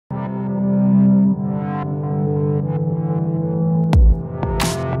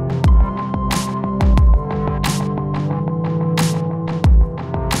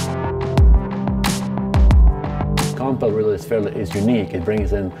is unique. It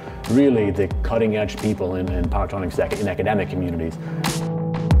brings in really the cutting-edge people in power electronics in academic communities.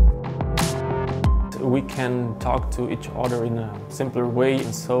 We can talk to each other in a simpler way,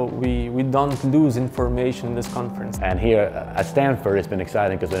 and so we don't lose information in this conference. And here at Stanford, it's been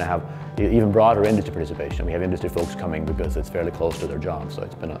exciting because we have even broader industry participation. We have industry folks coming because it's fairly close to their jobs, so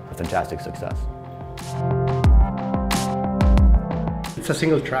it's been a fantastic success. It's a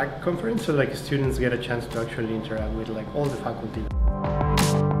single track conference, so like students get a chance to actually interact with like all the faculty.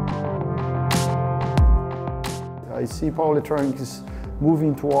 I see power electronics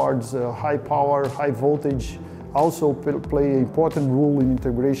moving towards high power, high voltage, also play an important role in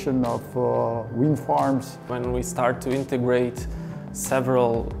integration of wind farms. When we start to integrate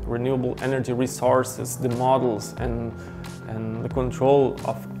several renewable energy resources, the models and the control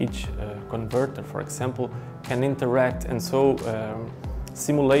of each converter, for example, can interact, and so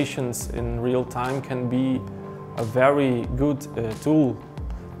simulations in real time can be a very good tool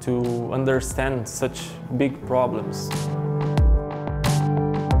to understand such big problems.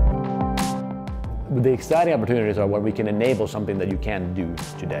 The exciting opportunities are where we can enable something that you can't do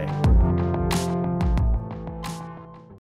today.